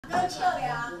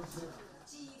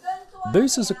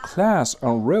This is a class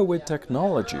on railway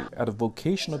technology at a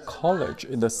vocational college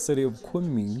in the city of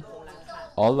Kunming.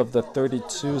 All of the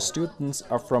 32 students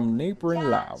are from neighboring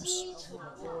Laos.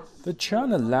 The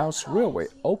China-Laos Railway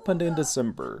opened in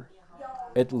December.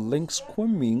 It links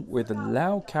Kunming with the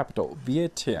Lao capital,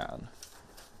 Vientiane.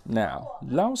 Now,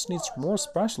 Laos needs more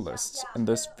specialists in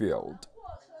this field.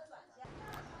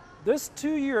 This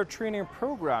 2-year training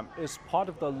program is part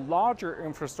of the larger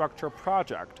infrastructure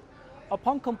project.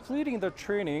 Upon completing the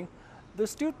training, the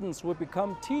students will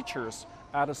become teachers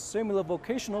at a similar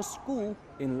vocational school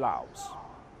in Laos.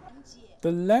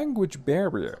 The language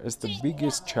barrier is the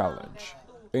biggest challenge.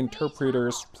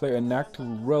 Interpreters play an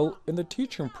active role in the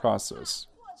teaching process.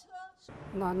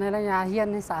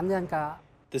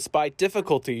 Despite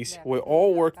difficulties, we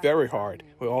all work very hard.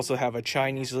 We also have a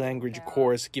Chinese language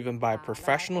course given by a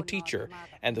professional teacher,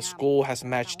 and the school has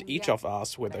matched each of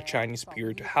us with a Chinese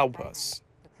peer to help us.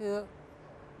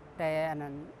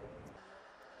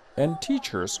 And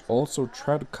teachers also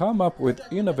try to come up with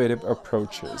innovative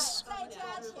approaches.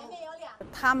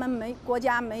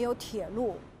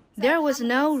 There was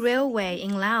no railway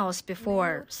in Laos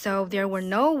before, so there were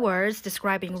no words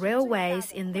describing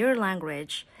railways in their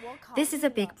language. This is a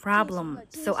big problem,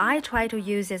 so I try to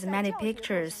use as many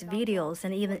pictures, videos,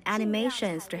 and even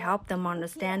animations to help them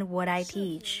understand what I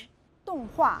teach.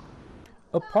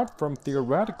 Apart from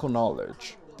theoretical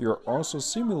knowledge, there are also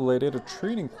simulated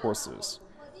training courses,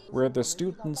 where the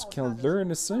students can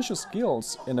learn essential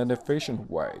skills in an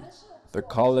efficient way. The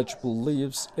college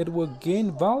believes it will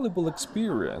gain valuable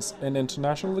experience in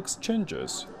international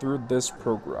exchanges through this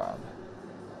program.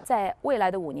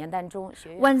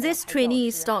 When these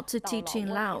trainees start to teach in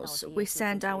Laos, we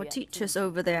send our teachers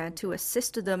over there to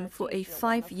assist them for a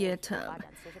 5-year term.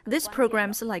 This program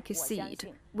is like a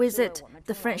seed. With it,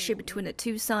 the friendship between the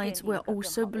two sides will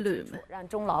also bloom.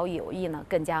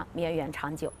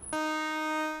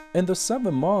 In the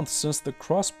 7 months since the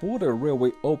cross-border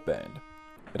railway opened,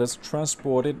 it has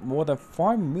transported more than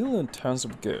 5 million tons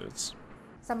of goods.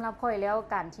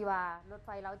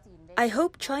 I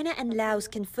hope China and Laos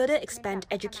can further expand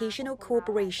educational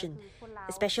cooperation,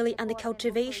 especially on the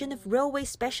cultivation of railway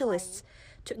specialists,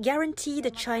 to guarantee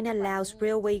the China-Laos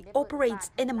Railway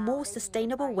operates in a more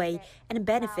sustainable way and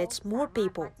benefits more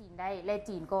people.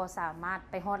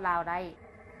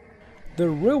 The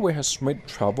railway has made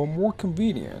travel more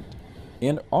convenient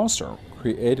and also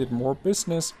created more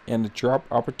business and job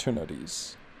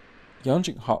opportunities. Yang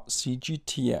Jinghao,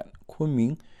 CGTN,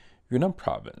 Kunming, Yunnan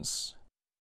Province.